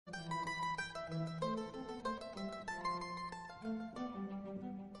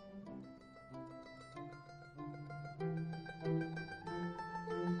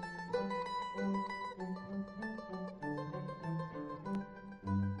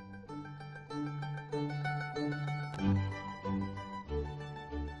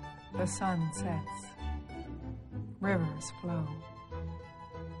The sun sets. Rivers flow.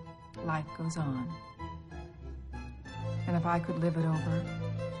 Life goes on. And if I could live it over,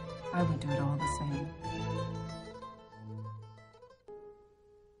 I would do it all the same.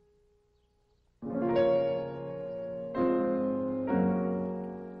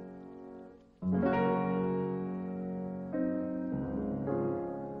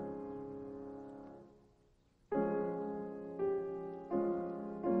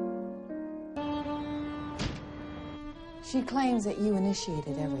 She claims that you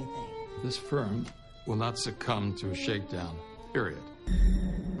initiated everything. This firm will not succumb to a shakedown, period.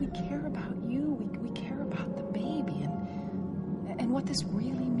 We care about you. We care about the baby and what this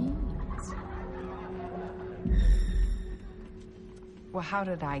really means. Well, how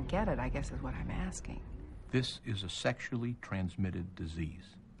did I get it, I guess is what I'm asking. This is a sexually transmitted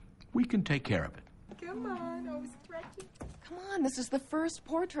disease. We can take care of it. Come on, I was stretching. Come on, this is the first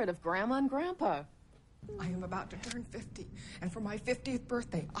portrait of Grandma and Grandpa. I am about to turn 50, and for my 50th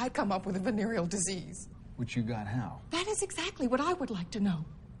birthday, I come up with a venereal disease. Which you got how? That is exactly what I would like to know.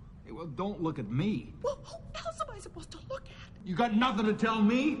 Hey, well, don't look at me. Well, who else am I supposed to look at? You got nothing to tell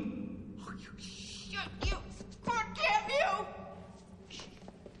me? Oh, you shit, you! Forgive you!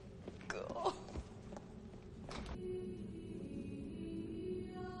 Go.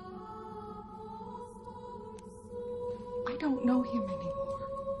 I don't know him anymore.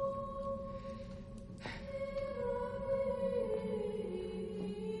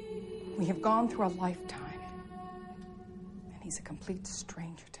 We have gone through a lifetime, and he's a complete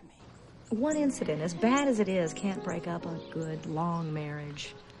stranger to me. One incident, as bad as it is, can't break up a good, long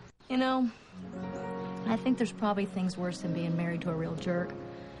marriage. You know, I think there's probably things worse than being married to a real jerk.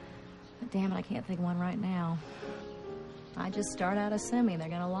 But damn it, I can't think of one right now. I just start out assuming they're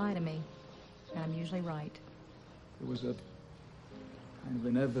gonna lie to me, and I'm usually right. There was a kind of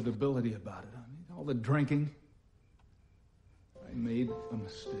inevitability about it. I mean, all the drinking. I made a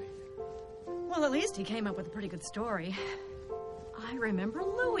mistake. Well, at least he came up with a pretty good story. I remember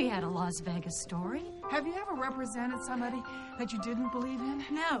Louis had a Las Vegas story. Have you ever represented somebody that you didn't believe in?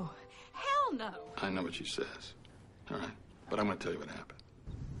 No. Hell no. I know what she says. All right, but I'm going to tell you what happened.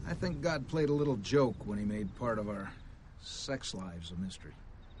 I think God played a little joke when he made part of our sex lives a mystery.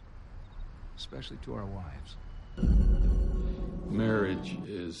 Especially to our wives. Marriage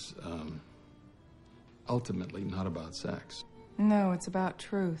is ultimately not about sex. No, it's about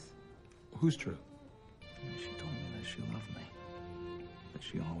truth. Who's true? She told me that she loved me. That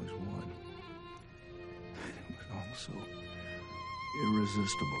she always would. It was all so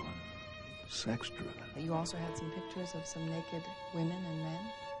irresistible and sex-driven. You also had some pictures of some naked women and men?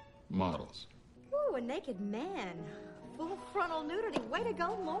 Models. Ooh, a naked man. Full frontal nudity. Way to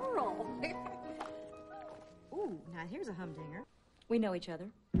go, Laurel. Ooh, now here's a humdinger. We know each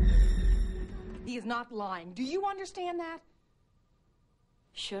other. He is not lying. Do you understand that?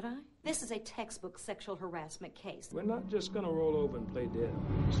 Should I? This is a textbook sexual harassment case. We're not just gonna roll over and play dead.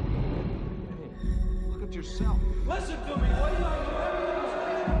 Look at yourself. Listen to me, will you?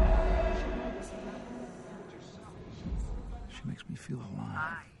 She makes me feel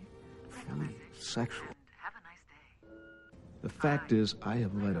alive. Free. Sexual. Have a nice day. The fact is, I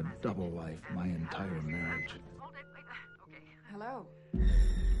have led a double life my entire marriage. Okay. Hello.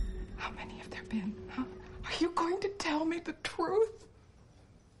 How many have there been? Huh? Are you going to tell me the truth?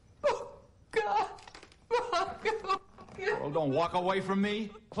 Oh, God. Oh, God. Well, don't walk away from me,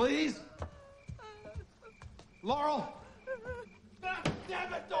 please. Laurel!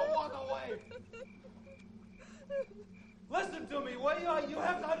 Damn it, don't walk away! Listen to me, will you? You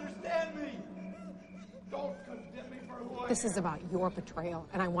have to understand me. Don't condemn me for who I am. This is about your betrayal,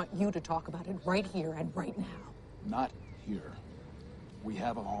 and I want you to talk about it right here and right now. Not here. We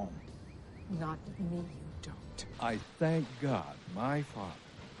have a home. Not me, you don't. I thank God my father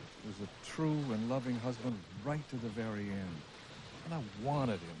was a true and loving husband right to the very end. And I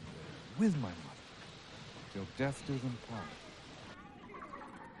wanted him there with my mother till death do them part.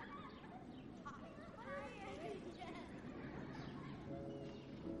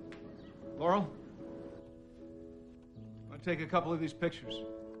 Laurel? Want to take a couple of these pictures?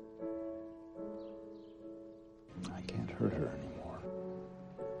 I can't hurt her anymore.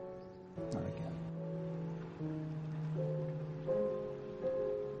 Not again.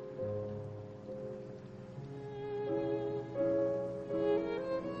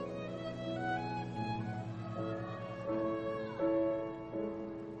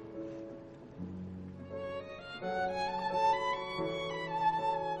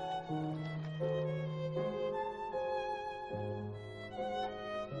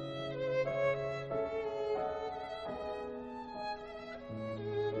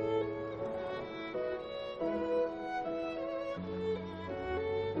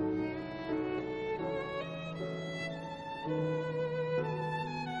 you.